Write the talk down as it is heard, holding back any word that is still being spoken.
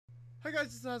Hi guys,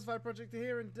 it's the Housefire Project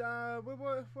here, and we're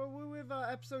with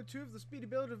episode 2 of the Speedy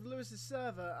Build of Lewis's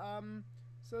server.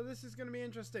 So this is going to be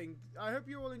interesting. I hope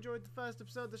you all enjoyed the first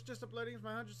episode that's just uploading. It's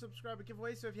my 100 subscriber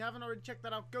giveaway, so if you haven't already checked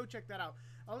that out, go check that out.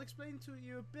 I'll explain to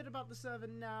you a bit about the server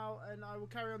now, and I will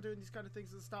carry on doing these kind of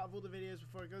things at the start of all the videos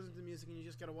before it goes into the music, and you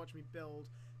just got to watch me build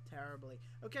terribly.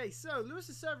 Okay, so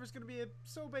Lewis's server is going to be a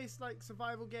soul-based, like,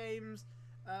 survival games.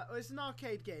 It's an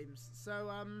arcade games,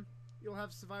 so you'll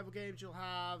have survival games, you'll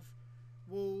have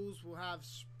Walls, we'll have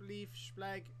Spleef,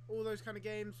 Spleg, all those kind of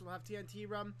games. We'll have TNT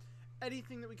Run,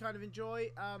 anything that we kind of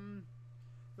enjoy.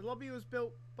 The lobby was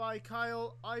built by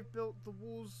Kyle. I've built the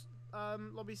Walls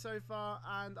lobby so far,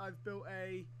 and I've built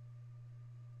a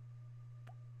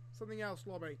something else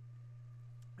lobby.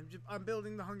 I'm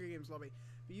building the Hunger Games lobby,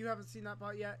 but you haven't seen that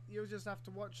part yet. You'll just have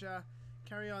to watch.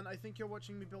 Carry on. I think you're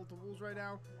watching me build the walls right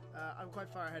now. I'm quite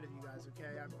far ahead of you guys,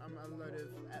 okay? I'm a load of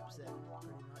eps in,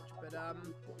 pretty much. But,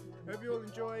 hope you all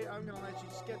enjoy. I'm gonna let you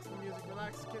just get to the music,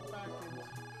 relax, kick back, and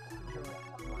enjoy.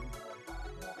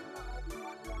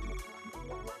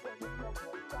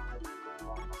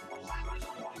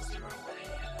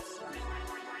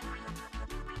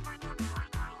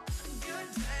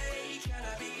 Good day, can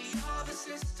I be your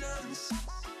assistance?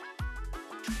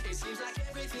 It seems like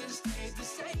everything stayed the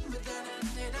same, but then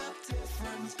ended up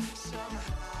different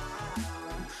somehow.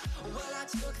 Well, I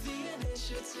took the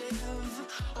initiative,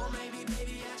 or maybe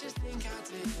I just think I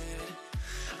did.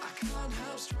 I can't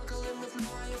help struggling with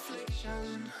my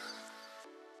affliction.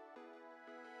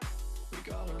 We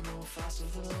gotta move faster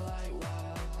than the light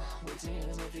while we're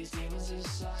dealing with these demons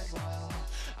inside. While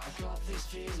I've got this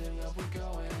feeling that we're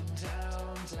going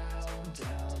down, down,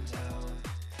 down, down.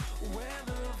 We're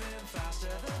moving faster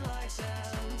than light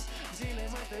and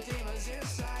dealing with the demons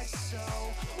inside. So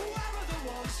where are the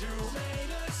ones who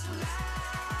made us now?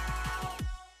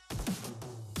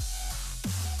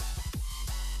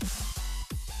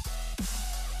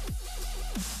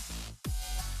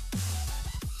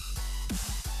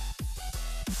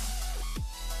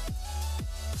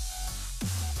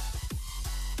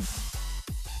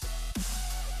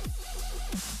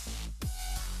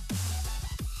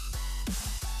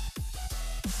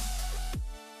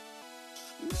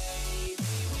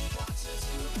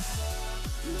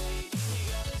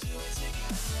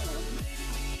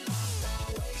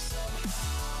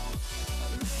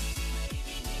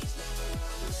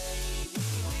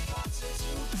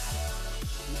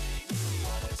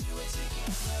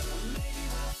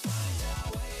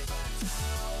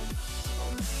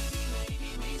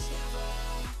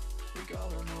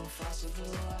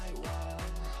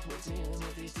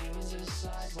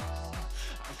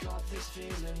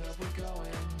 Feeling that we're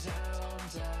going down,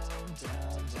 down,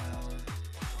 down, down.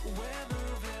 We're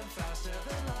moving faster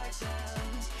than light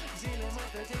and dealing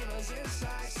with the demons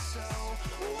inside. So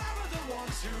where are the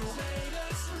ones who made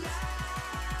us now?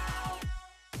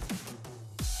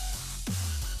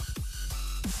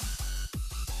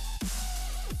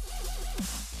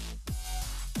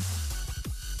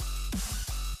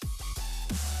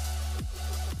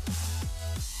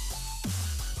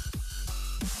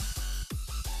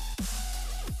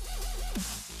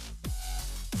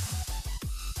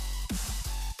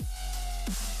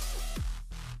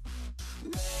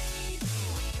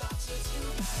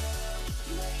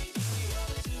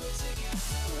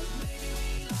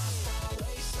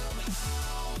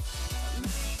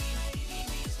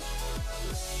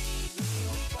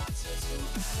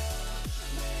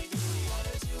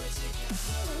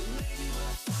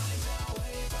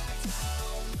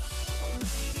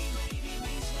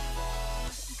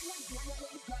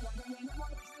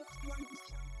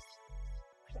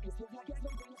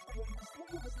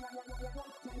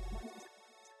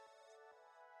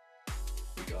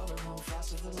 We gotta move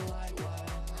faster than the light while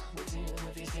we're dealing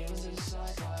with these demons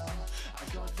inside. While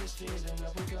I got this feeling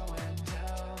that we're going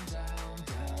down, down,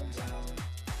 down, down.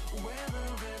 We're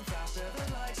moving faster than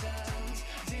light and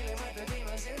dealing with the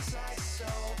demons inside. So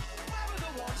where are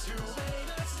the ones who made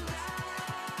us now?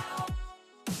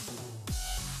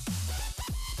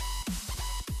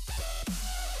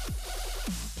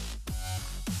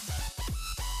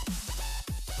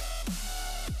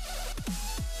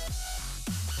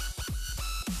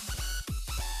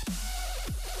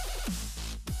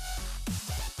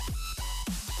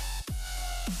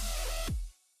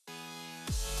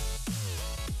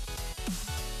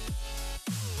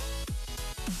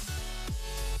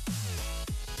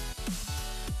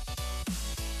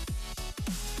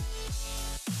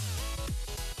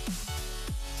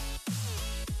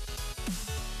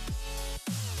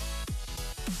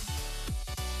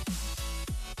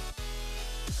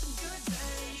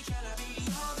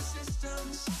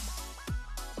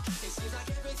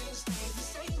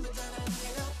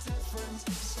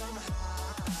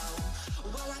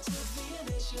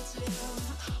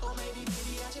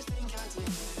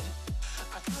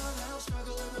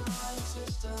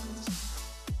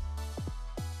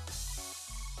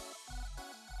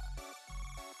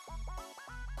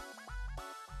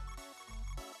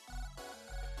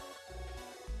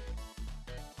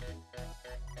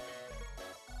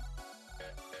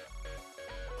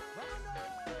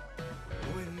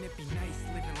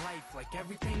 like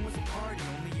everything was a party.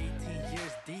 Only 18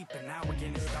 years deep and now we're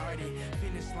getting started.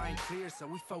 Finish line clear, so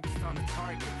we focused on the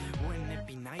target. Wouldn't it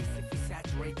be nice if we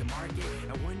saturate the market?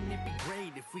 And wouldn't it be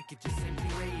great if we could just simply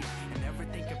rage and never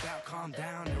think about calm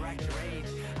down or act your age?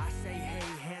 I say hey,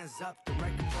 hands up, the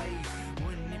record plays.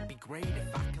 Wouldn't it be great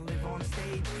if I could live on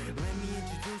stage? Let me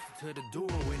introduce you to the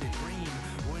duo with a dream.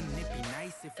 Wouldn't it be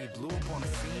nice if we blew up on a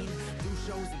scene? Do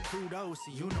shows in Pluto,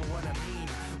 so you know what I mean.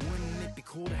 Wouldn't it be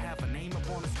cool to have a name up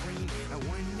on the screen? And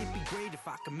wouldn't it be great if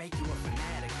I could make you a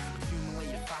fanatic?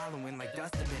 Accumulate a following like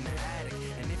dust up in the attic.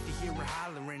 And if you hear her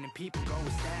hollering and people go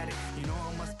ecstatic, you know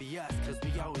it must be us, cause we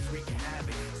always wreaking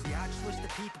havoc. See, I just wish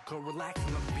the people could relax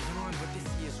and look beyond what this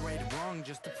year's rated wrong.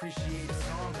 Just appreciate a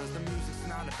song, cause the music's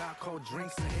not about cold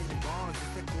drinks and hitting bongs.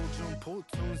 It's the cool June pool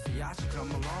tunes, so y'all should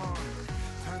come along.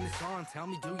 Turn this on, tell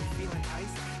me, do you feel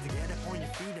enticed to get up on your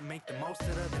feet and make the most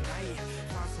of the night?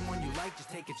 Find someone you like, just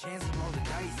take a chance and roll the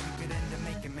dice. You could end up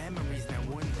making memories, now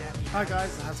wouldn't that be nice? Hi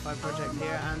guys, the Has5 Project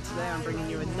here, and today I'm bringing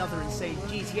you another insane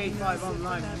GTA 5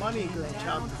 Online money glitch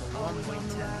after the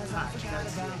 1.10 patch.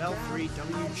 That's the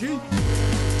L3WG.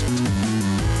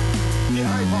 Get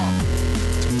hyper.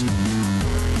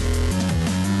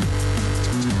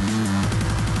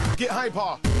 Get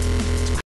hyper.